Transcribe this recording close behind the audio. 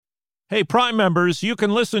Hey, Prime members, you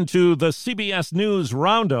can listen to the CBS News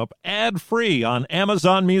Roundup ad-free on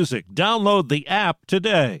Amazon Music. Download the app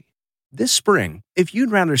today. This spring, if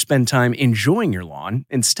you'd rather spend time enjoying your lawn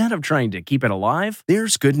instead of trying to keep it alive,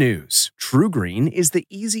 there's good news. TruGreen is the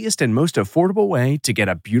easiest and most affordable way to get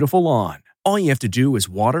a beautiful lawn. All you have to do is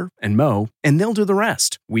water and mow, and they'll do the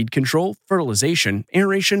rest. Weed control, fertilization,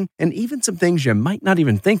 aeration, and even some things you might not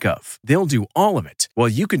even think of. They'll do all of it, while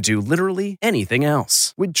you can do literally anything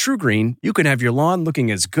else. With TruGreen, you can have your lawn looking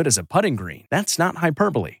as good as a putting green. That's not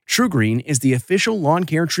hyperbole. TruGreen is the official lawn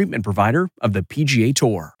care treatment provider of the PGA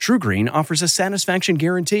Tour. TruGreen offers a satisfaction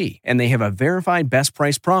guarantee, and they have a verified best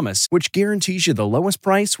price promise, which guarantees you the lowest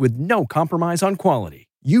price with no compromise on quality.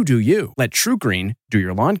 You do you. Let TruGreen do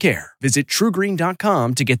your lawn care. Visit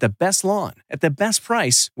TruGreen.com to get the best lawn at the best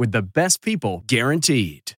price with the best people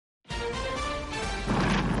guaranteed.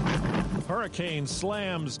 Hurricane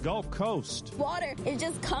slams Gulf Coast. Water is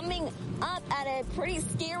just coming up at a pretty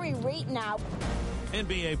scary rate now.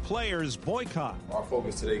 NBA players boycott. Our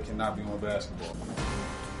focus today cannot be on basketball.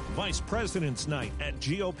 Vice President's Night at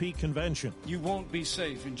GOP convention. You won't be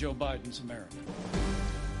safe in Joe Biden's America.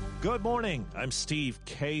 Good morning. I'm Steve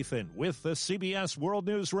Kathan with the CBS World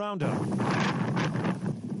News Roundup.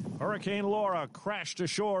 Hurricane Laura crashed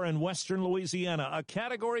ashore in western Louisiana, a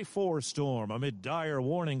Category 4 storm amid dire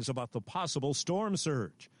warnings about the possible storm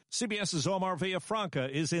surge. CBS's Omar Villafranca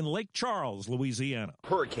is in Lake Charles, Louisiana.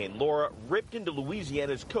 Hurricane Laura ripped into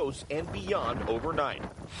Louisiana's coast and beyond overnight.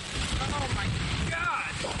 Oh, my God!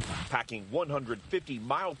 Packing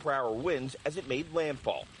 150-mile-per-hour winds as it made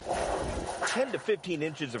landfall. 10 to 15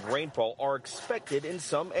 inches of rainfall are expected in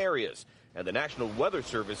some areas, and the National Weather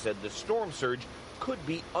Service said the storm surge could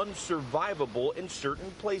be unsurvivable in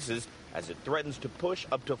certain places as it threatens to push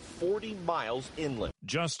up to 40 miles inland.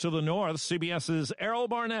 Just to the north, CBS's Errol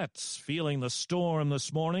Barnett's feeling the storm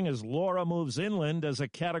this morning as Laura moves inland as a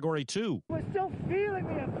Category 2. We're still feeling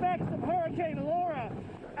the effects of Hurricane Laura.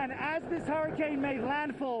 And as this hurricane made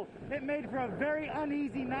landfall, it made for a very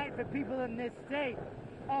uneasy night for people in this state.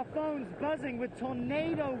 Our phones buzzing with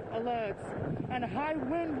tornado alerts and high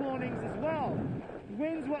wind warnings as well.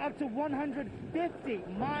 Winds were up to 150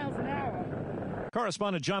 miles an hour.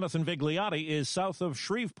 Correspondent Jonathan Vigliotti is south of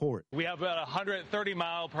Shreveport. We have about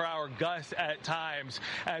 130-mile-per-hour gusts at times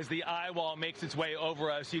as the eye wall makes its way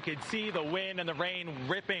over us. You can see the wind and the rain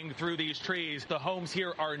ripping through these trees. The homes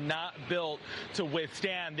here are not built to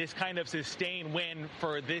withstand this kind of sustained wind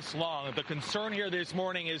for this long. The concern here this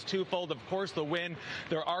morning is twofold. Of course, the wind.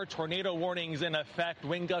 There are tornado warnings in effect.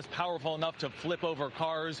 Wind gusts powerful enough to flip over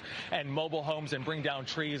cars and mobile homes and bring down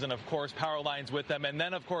trees and, of course, power lines with them. And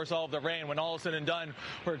then, of course, all of the rain. When all is said and done,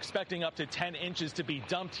 we're expecting up to 10 inches to be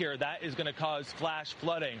dumped here. That is going to cause flash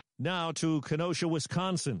flooding. Now to Kenosha,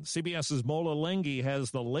 Wisconsin. CBS's Mola Lenghi has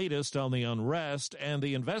the latest on the unrest and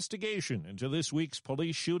the investigation into this week's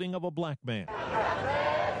police shooting of a black man.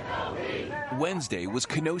 Wednesday was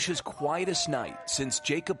Kenosha's quietest night since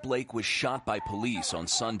Jacob Blake was shot by police on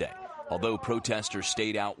Sunday. Although protesters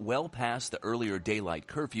stayed out well past the earlier daylight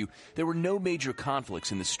curfew, there were no major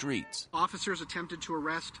conflicts in the streets. Officers attempted to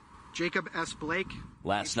arrest Jacob S. Blake.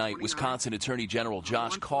 Last night, Wisconsin Attorney General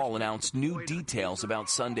Josh Kaul announced new details about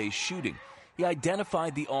Sunday's shooting. He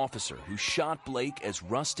identified the officer who shot Blake as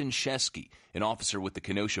Rustin Shesky, an officer with the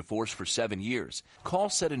Kenosha Force for 7 years. Kaul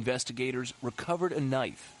said investigators recovered a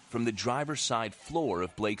knife from the driver's side floor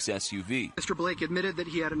of Blake's SUV. Mr. Blake admitted that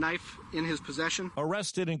he had a knife in his possession.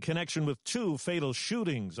 Arrested in connection with two fatal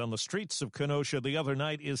shootings on the streets of Kenosha the other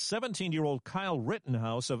night is 17-year-old Kyle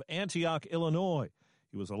Rittenhouse of Antioch, Illinois.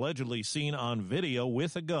 He was allegedly seen on video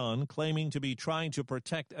with a gun, claiming to be trying to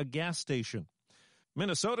protect a gas station.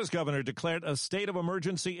 Minnesota's governor declared a state of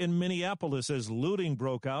emergency in Minneapolis as looting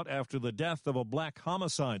broke out after the death of a black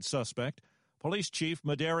homicide suspect. Police Chief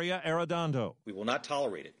Medaria Arredondo. We will not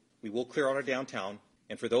tolerate it. We will clear out our downtown.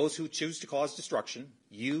 And for those who choose to cause destruction,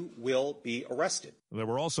 you will be arrested. There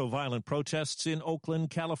were also violent protests in Oakland,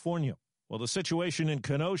 California. Well, the situation in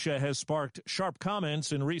Kenosha has sparked sharp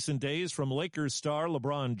comments in recent days from Lakers star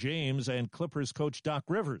LeBron James and Clippers coach Doc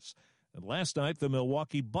Rivers. And last night, the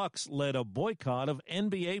Milwaukee Bucks led a boycott of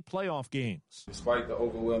NBA playoff games. Despite the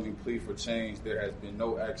overwhelming plea for change, there has been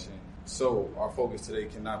no action. So our focus today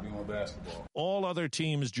cannot be on basketball. All other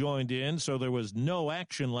teams joined in, so there was no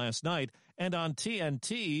action last night. And on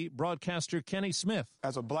TNT, broadcaster Kenny Smith.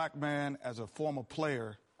 As a black man, as a former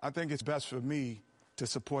player, I think it's best for me to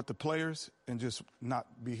support the players and just not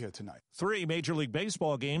be here tonight. 3 Major League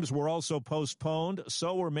Baseball games were also postponed.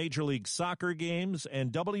 So were Major League Soccer games,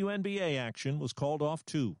 and WNBA action was called off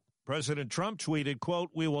too. President Trump tweeted,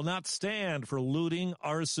 quote, "We will not stand for looting,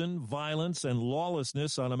 arson, violence, and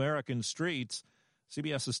lawlessness on American streets."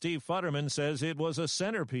 CBS's Steve Futterman says it was a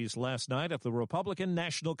centerpiece last night at the Republican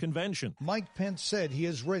National Convention. Mike Pence said he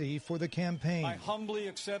is ready for the campaign. I humbly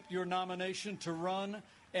accept your nomination to run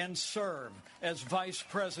and serve as Vice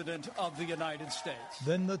President of the United States.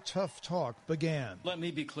 Then the tough talk began. Let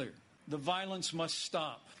me be clear. The violence must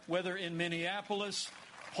stop, whether in Minneapolis,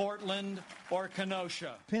 Portland, or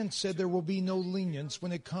Kenosha. Pence said there will be no lenience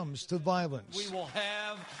when it comes to violence. We will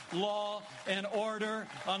have law and order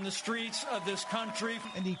on the streets of this country.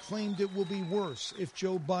 And he claimed it will be worse if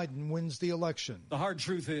Joe Biden wins the election. The hard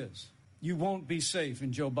truth is, you won't be safe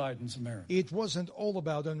in Joe Biden's America. It wasn't all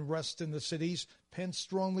about unrest in the cities. Pence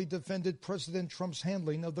strongly defended President Trump's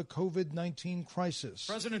handling of the COVID-19 crisis.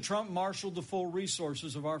 President Trump marshaled the full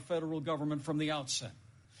resources of our federal government from the outset.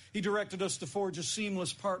 He directed us to forge a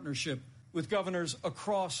seamless partnership with governors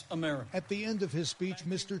across America. At the end of his speech,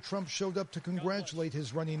 Mr. Trump showed up to congratulate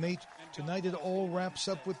his running mate. Tonight it all wraps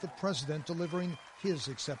up with the president delivering his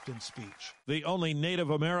acceptance speech. The only Native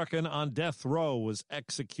American on death row was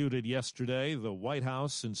executed yesterday. The White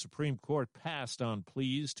House and Supreme Court passed on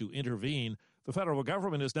pleas to intervene. The federal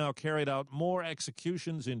government has now carried out more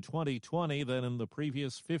executions in 2020 than in the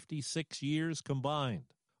previous 56 years combined.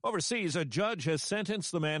 Overseas, a judge has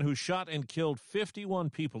sentenced the man who shot and killed 51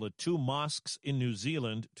 people at 2 mosques in New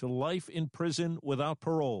Zealand to life in prison without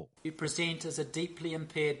parole. You present as a deeply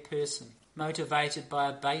impaired person, motivated by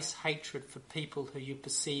a base hatred for people who you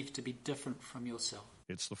perceive to be different from yourself.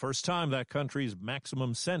 It's the first time that country's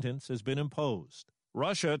maximum sentence has been imposed.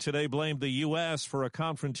 Russia today blamed the U.S. for a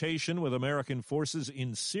confrontation with American forces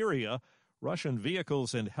in Syria. Russian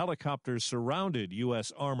vehicles and helicopters surrounded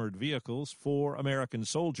U.S. armored vehicles. 4 American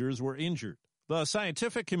soldiers were injured. The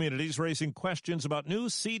scientific community is raising questions about new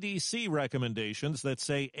CDC recommendations that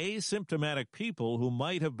say asymptomatic people who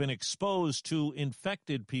might have been exposed to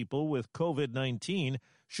infected people with COVID-19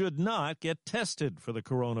 should not get tested for the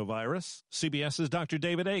coronavirus. CBS's Dr.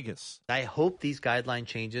 David Agus. I hope these guideline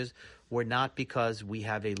changes were not because we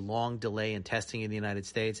have a long delay in testing in the United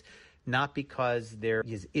States, not because there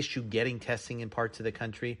is issue getting testing in parts of the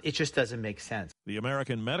country. It just doesn't make sense. The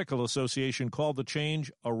American Medical Association called the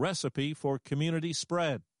change a recipe for community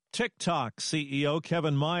spread. TikTok CEO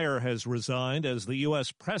Kevin Mayer has resigned as the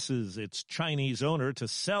U.S. presses its Chinese owner to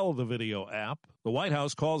sell the video app. The White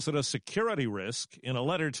House calls it a security risk. In a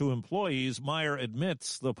letter to employees, Mayer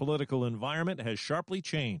admits the political environment has sharply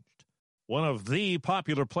changed. One of the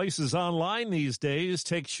popular places online these days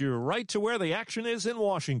takes you right to where the action is in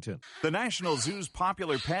Washington. The National Zoo's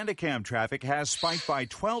popular panda cam traffic has spiked by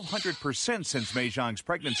 1,200% since Mei Zhang's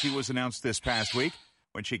pregnancy was announced this past week.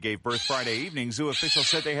 When she gave birth Friday evening, zoo officials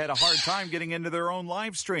said they had a hard time getting into their own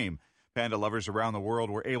live stream. Panda lovers around the world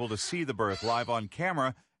were able to see the birth live on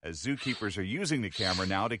camera, as zookeepers are using the camera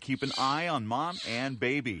now to keep an eye on mom and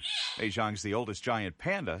baby. Mei Zhang's the oldest giant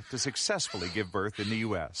panda to successfully give birth in the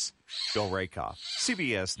U.S. Bill Rakoff,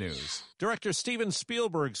 CBS News. Director Steven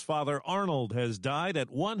Spielberg's father, Arnold, has died at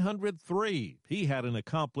 103. He had an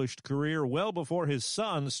accomplished career well before his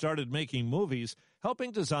son started making movies,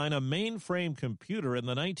 helping design a mainframe computer in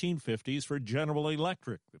the 1950s for General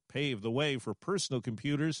Electric that paved the way for personal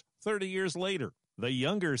computers 30 years later. The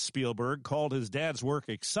younger Spielberg called his dad's work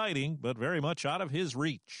exciting, but very much out of his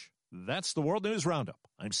reach. That's the World News Roundup.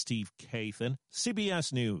 I'm Steve Kathan,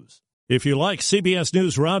 CBS News. If you like CBS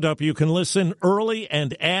News Roundup, you can listen early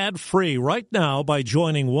and ad-free right now by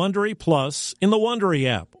joining Wondery Plus in the Wondery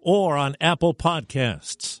app or on Apple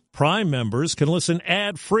Podcasts. Prime members can listen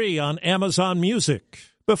ad-free on Amazon Music.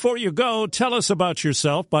 Before you go, tell us about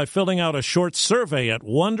yourself by filling out a short survey at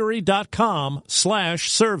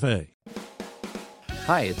Wondery.com/survey.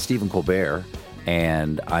 Hi, it's Stephen Colbert,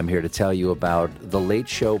 and I'm here to tell you about The Late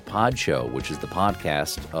Show Pod Show, which is the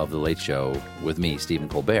podcast of The Late Show with me, Stephen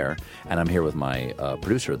Colbert, and I'm here with my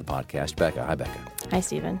producer of the podcast, Becca. Hi, Becca. Hi,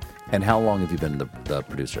 Stephen. And how long have you been the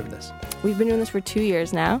producer of this? We've been doing this for 2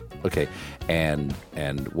 years now. Okay, and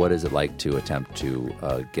what is it like to attempt to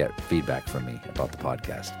get feedback from me about the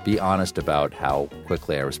podcast? Be honest about how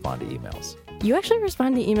quickly I respond to emails. You actually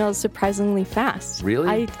respond to emails surprisingly fast. Really?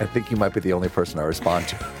 I think you might be the only person I respond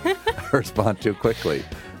to quickly.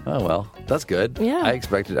 Oh, well, that's good. Yeah. I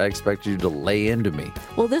expected you to lay into me.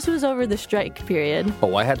 Well, this was over the strike period.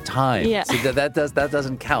 Oh, I had time. Yeah. See, that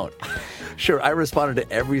doesn't count. Sure, I responded to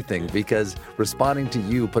everything because responding to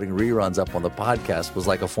you putting reruns up on the podcast was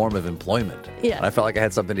like a form of employment. Yeah. And I felt like I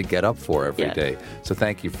had something to get up for every day. So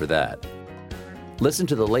thank you for that. Listen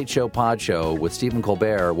to The Late Show Pod Show with Stephen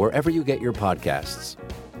Colbert wherever you get your podcasts.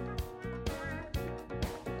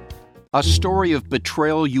 A story of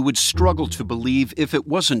betrayal you would struggle to believe if it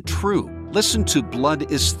wasn't true. Listen to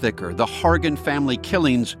Blood is Thicker, The Hargan Family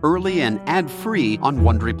Killings, early and ad-free on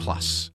Wondery Plus.